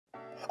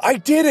I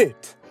did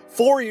it!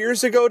 4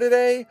 years ago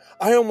today,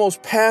 I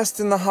almost passed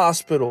in the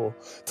hospital.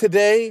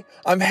 Today,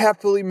 I'm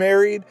happily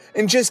married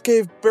and just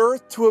gave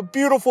birth to a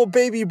beautiful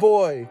baby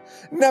boy.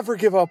 Never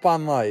give up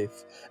on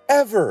life.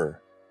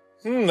 Ever.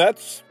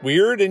 That's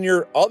weird. In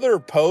your other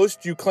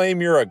post, you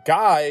claim you're a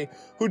guy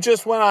who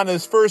just went on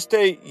his first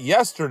date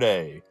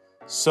yesterday.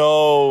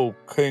 So,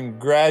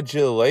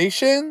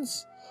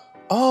 congratulations?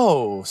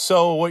 Oh,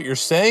 so what you're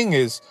saying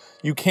is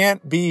you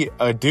can't be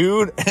a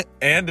dude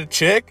and a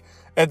chick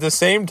at the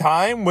same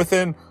time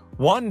within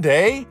one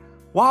day?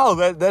 Wow,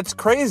 that's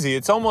crazy.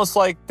 It's almost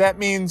like that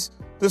means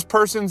this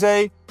person's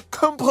a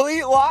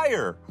complete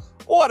liar.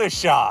 What a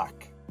shock.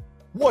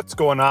 What's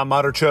going on,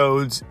 Modder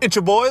Chodes? It's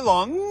your boy,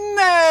 Long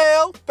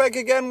Nail, back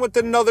again with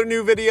another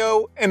new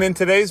video. And in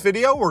today's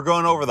video, we're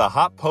going over the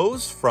hot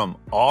post from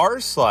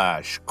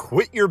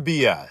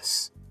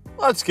r/QuitYourBS.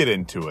 Let's get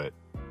into it.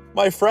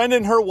 My friend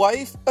and her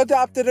wife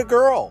adopted a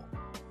girl.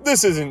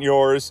 This isn't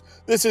yours.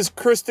 This is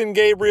Kristen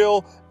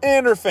Gabriel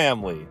and her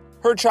family.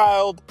 Her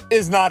child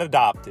is not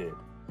adopted.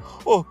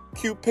 Oh,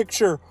 cute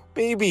picture,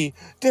 baby,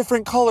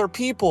 different color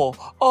people.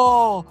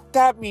 Oh,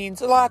 that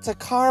means lots of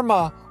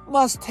karma.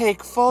 Must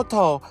take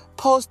photo,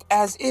 post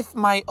as if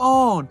my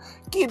own.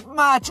 Get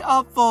much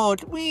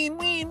upvote, ween,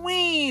 ween,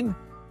 ween.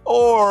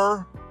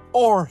 Or,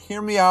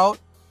 hear me out,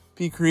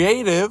 be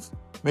creative,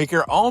 make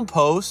your own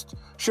post,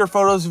 share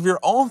photos of your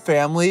own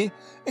family,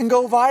 and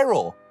go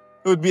viral.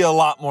 It would be a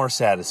lot more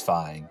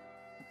satisfying.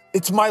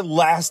 It's my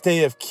last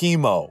day of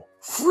chemo.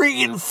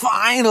 Freaking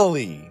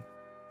finally!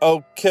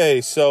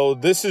 Okay, so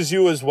this is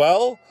you as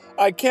well?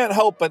 I can't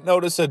help but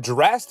notice a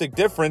drastic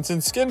difference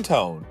in skin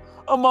tone,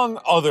 among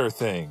other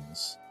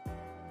things.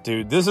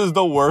 Dude, this is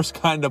the worst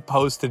kind of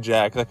post to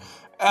Jack. The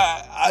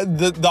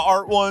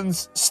art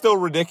one's still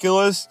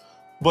ridiculous,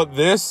 but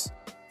this,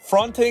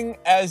 fronting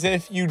as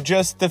if you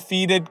just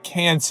defeated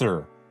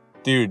cancer.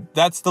 Dude,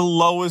 that's the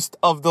lowest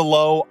of the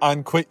low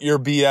on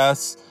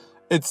QuitYourBS.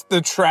 It's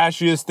the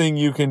trashiest thing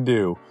you can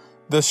do.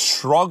 The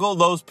struggle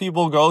those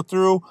people go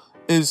through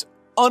is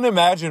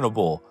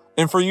unimaginable.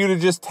 And for you to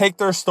just take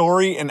their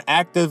story and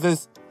act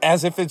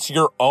as if it's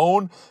your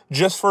own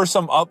just for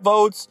some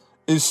upvotes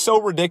is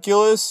so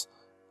ridiculous.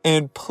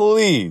 And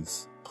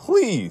please,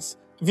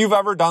 if you've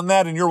ever done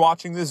that and you're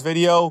watching this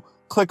video,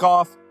 click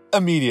off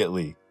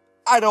immediately.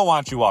 I don't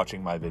want you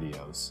watching my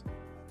videos.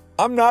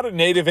 I'm not a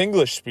native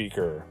English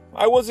speaker.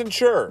 I wasn't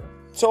sure,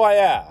 so I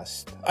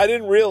asked. I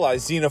didn't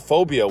realize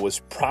xenophobia was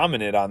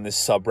prominent on this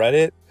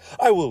subreddit.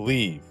 I will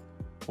leave.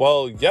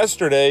 Well,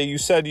 yesterday you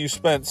said you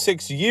spent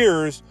 6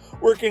 years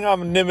working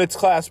on a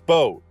Nimitz-class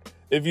boat.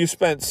 If you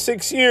spent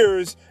 6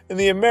 years in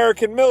the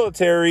American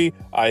military,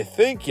 I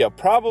think you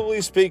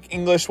probably speak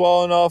English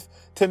well enough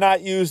to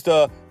not use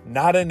the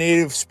not a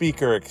native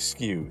speaker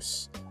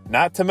excuse.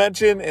 Not to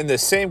mention, in the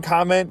same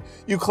comment,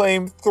 you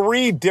claim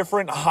 3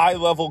 different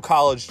high-level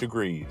college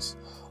degrees.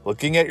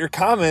 Looking at your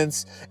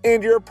comments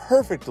and your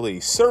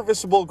perfectly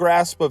serviceable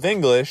grasp of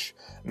English,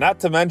 not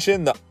to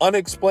mention the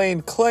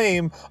unexplained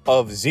claim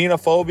of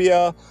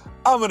xenophobia,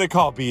 I'm gonna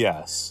call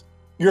BS.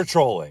 You're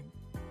trolling.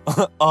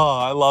 Oh,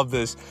 I love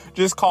this.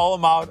 Just call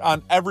them out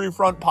on every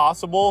front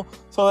possible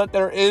so that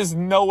there is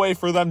no way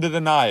for them to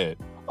deny it.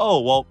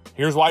 Oh, well,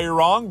 here's why you're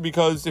wrong,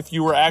 because if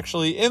you were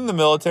actually in the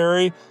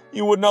military,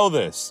 you would know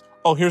this.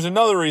 Oh, here's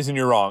another reason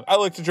you're wrong. I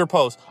looked at your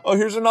post. Oh,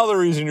 here's another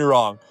reason you're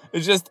wrong.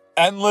 It's just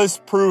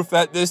endless proof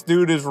that this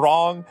dude is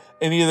wrong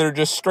and either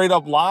just straight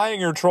up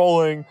lying or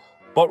trolling.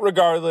 But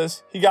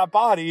regardless, he got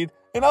bodied.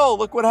 And oh,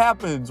 look what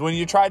happens when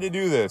you try to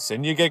do this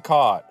and you get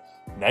caught.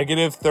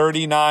 Negative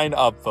 39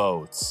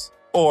 upvotes.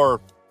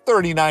 Or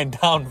 39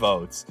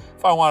 downvotes,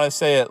 if I want to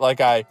say it like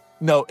I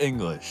know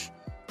English.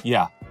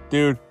 Yeah,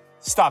 dude,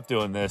 stop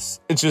doing this.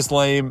 It's just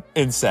lame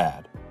and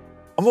sad.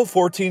 I'm a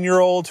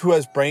 14-year-old who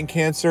has brain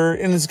cancer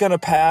and is going to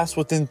pass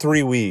within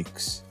 3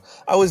 weeks.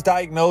 I was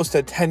diagnosed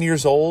at 10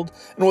 years old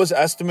and was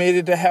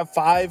estimated to have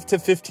 5 to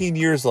 15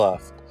 years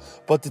left.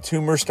 But the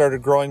tumor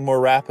started growing more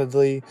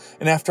rapidly,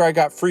 and after I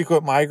got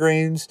frequent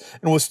migraines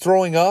and was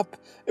throwing up,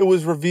 it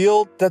was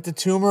revealed that the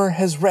tumor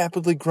has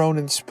rapidly grown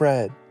and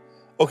spread.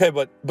 Okay,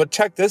 but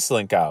check this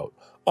link out.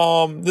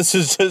 This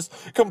is just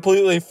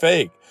completely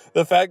fake.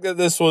 The fact that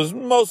this was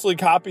mostly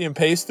copy and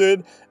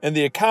pasted and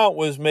the account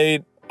was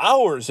made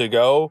hours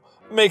ago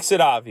makes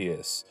it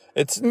obvious.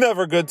 It's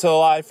never good to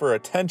lie for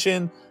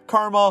attention,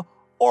 karma,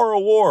 or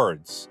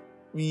awards.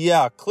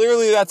 Yeah,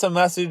 clearly that's a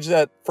message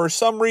that for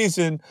some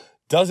reason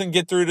doesn't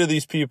get through to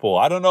these people.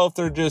 I don't know if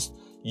they're just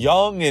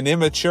young and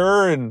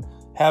immature and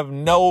have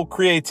no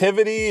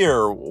creativity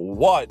or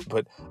what,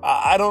 but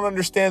I don't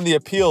understand the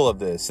appeal of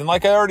this. And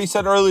like I already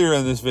said earlier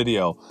in this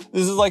video,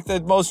 this is like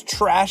the most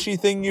trashy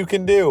thing you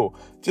can do.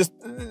 Just,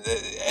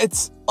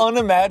 it's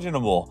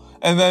unimaginable.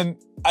 And then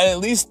at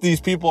least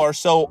these people are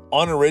so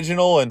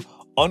unoriginal and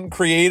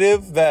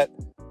uncreative that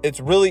it's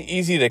really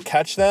easy to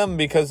catch them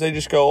because they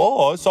just go,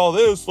 oh, I saw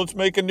this, let's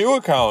make a new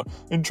account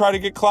and try to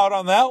get clout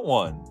on that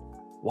one.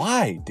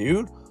 Why,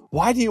 dude?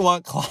 Why do you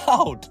want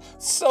clout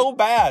so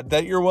bad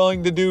that you're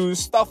willing to do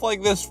stuff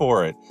like this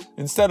for it,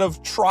 instead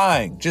of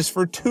trying just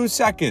for 2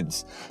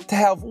 seconds to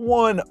have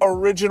one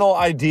original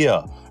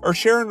idea or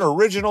share an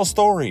original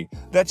story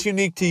that's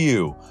unique to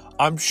you?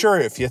 I'm sure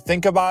if you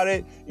think about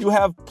it, you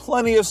have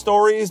plenty of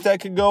stories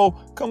that could go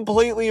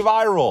completely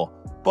viral.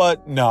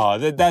 But no,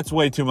 that's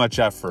way too much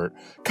effort.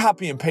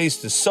 Copy and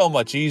paste is so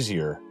much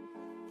easier.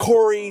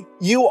 Corey,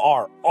 you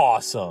are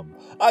awesome.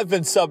 I've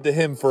been subbed to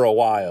him for a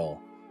while.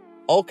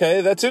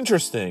 Okay, that's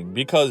interesting,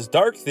 because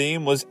Dark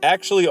Theme was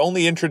actually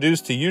only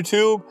introduced to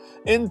YouTube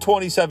in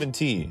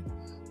 2017.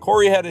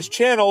 Corey had his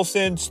channel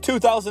since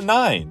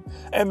 2009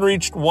 and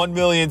reached 1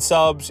 million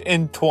subs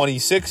in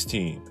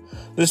 2016.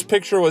 This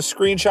picture was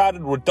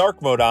screenshotted with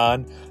dark mode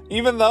on,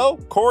 even though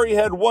Corey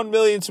had 1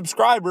 million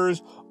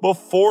subscribers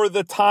before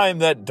the time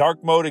that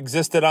dark mode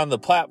existed on the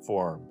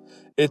platform.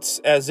 It's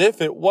as if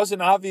it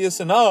wasn't obvious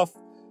enough,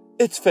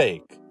 it's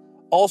fake.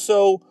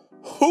 Also,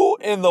 who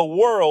in the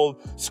world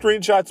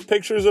screenshots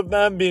pictures of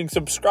them being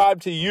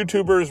subscribed to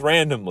YouTubers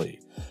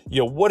randomly?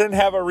 You wouldn't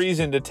have a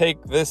reason to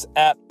take this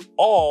at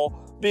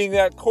all, being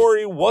that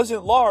Corey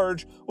wasn't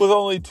large with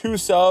only 2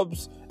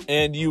 subs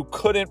and you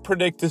couldn't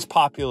predict his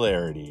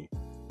popularity.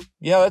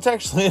 Yeah, that's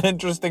actually an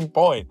interesting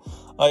point.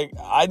 Like,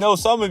 I know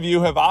some of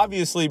you have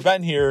obviously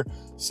been here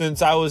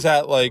since I was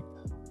at like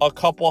a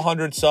couple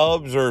hundred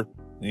subs, or,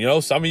 you know,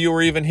 some of you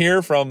were even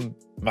here from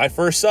my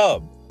first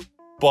sub.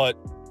 But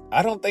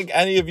I don't think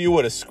any of you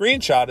would have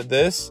screenshotted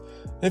this.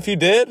 If you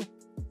did,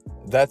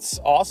 that's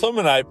awesome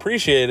and I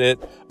appreciate it,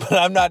 but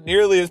I'm not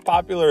nearly as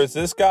popular as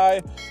this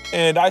guy,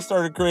 and I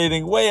started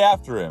creating way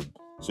after him.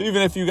 So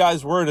even if you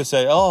guys were to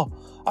say, oh,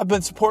 I've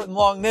been supporting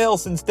Long Nail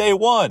since day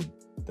one,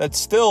 that's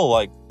still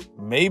like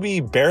maybe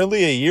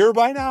barely a year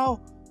by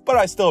now, but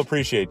I still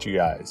appreciate you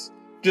guys.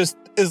 Just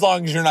as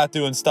long as you're not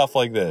doing stuff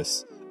like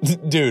this.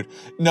 Dude,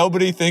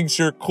 nobody thinks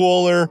you're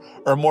cooler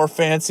or more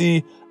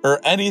fancy or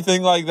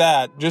anything like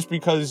that just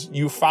because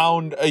you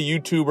found a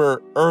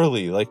YouTuber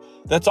early. Like,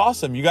 that's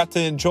awesome. You got to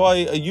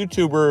enjoy a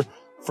YouTuber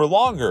for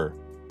longer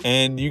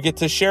and you get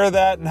to share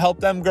that and help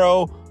them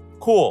grow.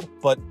 Cool.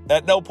 But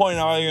at no point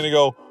am I going to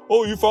go,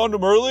 oh, you found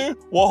him early?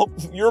 Well,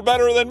 you're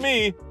better than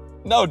me.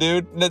 No,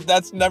 dude,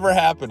 that's never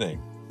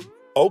happening.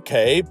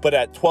 Okay, but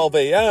at 12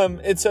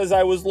 a.m., it says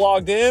I was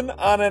logged in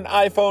on an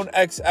iPhone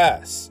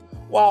XS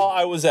while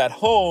I was at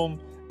home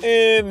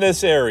in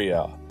this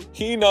area.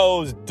 He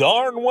knows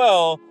darn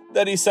well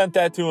that he sent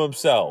that to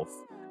himself.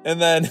 And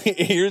then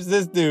here's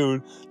this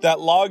dude that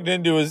logged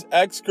into his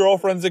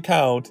ex-girlfriend's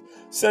account,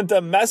 sent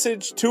a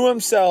message to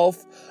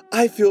himself.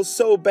 I feel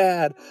so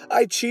bad.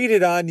 I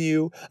cheated on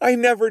you. I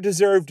never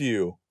deserved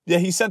you. Yeah,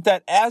 he sent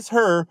that as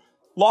her,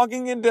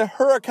 logging into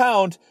her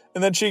account,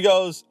 and then she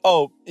goes,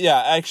 oh,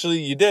 yeah,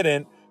 actually you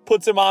didn't,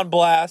 puts him on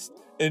blast,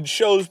 and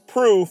shows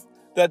proof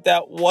that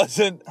that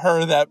wasn't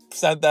her that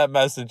sent that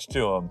message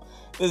to him.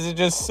 This is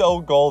just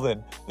so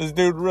golden. This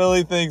dude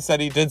really thinks that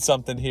he did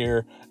something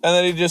here, and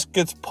then he just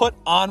gets put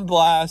on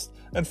blast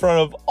in front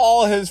of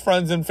all his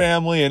friends and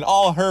family and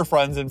all her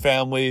friends and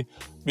family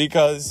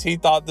because he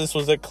thought this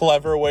was a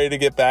clever way to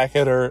get back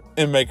at her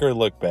and make her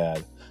look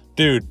bad.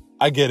 Dude,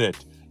 I get it.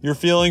 Your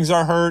feelings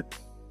are hurt,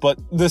 but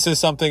this is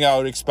something I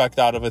would expect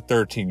out of a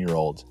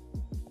 13-year-old.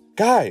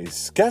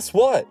 Guys, guess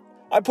what?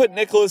 I put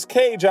Nicolas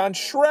Cage on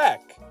Shrek.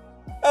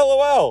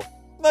 LOL.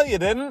 No, you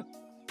didn't.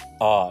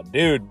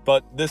 Dude,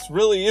 but this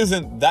really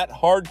isn't that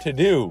hard to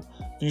do.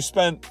 If you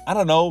spent, I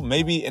don't know,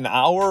 maybe an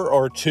hour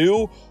or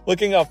two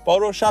looking up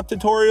Photoshop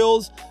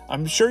tutorials,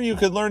 I'm sure you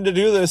could learn to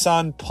do this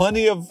on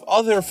plenty of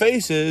other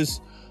faces.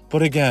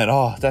 But again,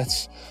 oh,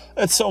 that's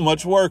so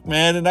much work,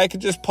 man. And I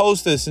could just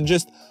post this and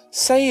just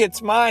say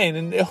it's mine.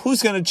 And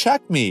who's going to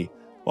check me?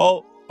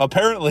 Well,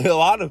 apparently a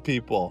lot of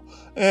people.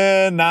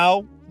 And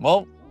now,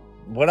 well,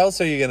 what else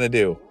are you going to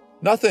do?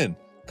 Nothing.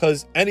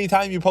 Because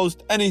anytime you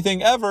post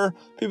anything ever,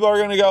 people are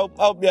going to go,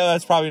 oh, yeah,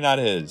 that's probably not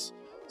his.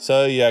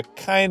 So you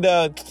kind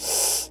of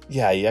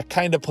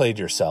played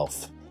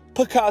yourself.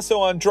 Picasso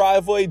on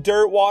driveway,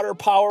 dirt, water,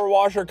 power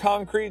washer,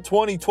 concrete,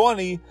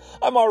 2020.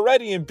 I'm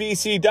already in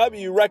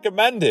BCW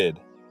recommended.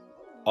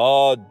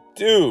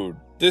 Dude,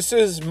 this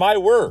is my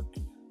work.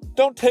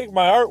 Don't take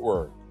my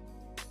artwork.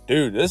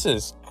 Dude, this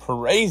is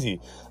crazy.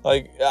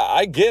 Like,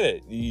 I get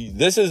it.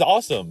 This is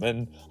awesome.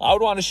 And I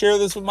would want to share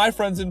this with my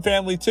friends and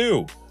family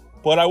too.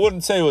 But I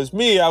wouldn't say it was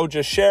me. I would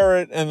just share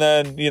it and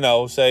then,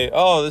 say,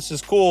 oh, this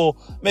is cool.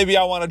 Maybe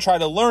I want to try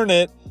to learn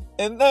it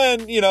and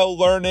then,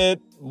 learn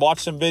it, watch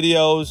some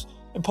videos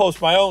and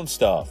post my own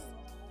stuff.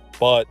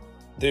 But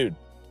dude,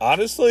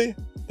 honestly,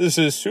 this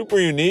is super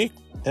unique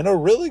and a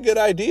really good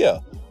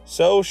idea.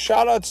 So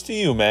shout outs to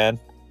you, man.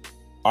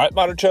 All right,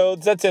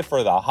 Moderchodes, that's it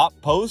for the hot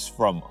post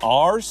from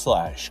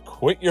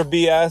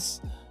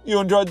r/QuitYourBS. You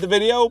enjoyed the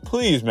video?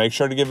 Please make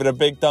sure to give it a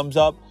big thumbs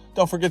up.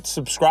 Don't forget to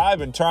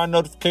subscribe and turn on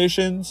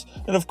notifications.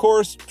 And of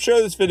course,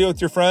 share this video with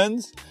your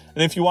friends.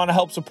 And if you want to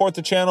help support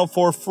the channel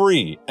for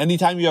free,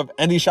 anytime you have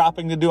any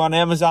shopping to do on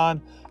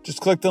Amazon, just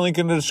click the link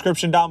in the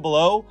description down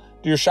below.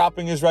 Do your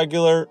shopping as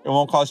regular. It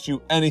won't cost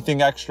you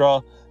anything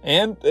extra,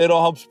 and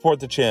it'll help support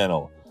the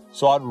channel.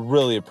 So I'd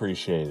really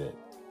appreciate it.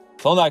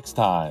 Till next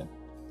time,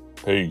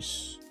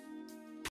 peace.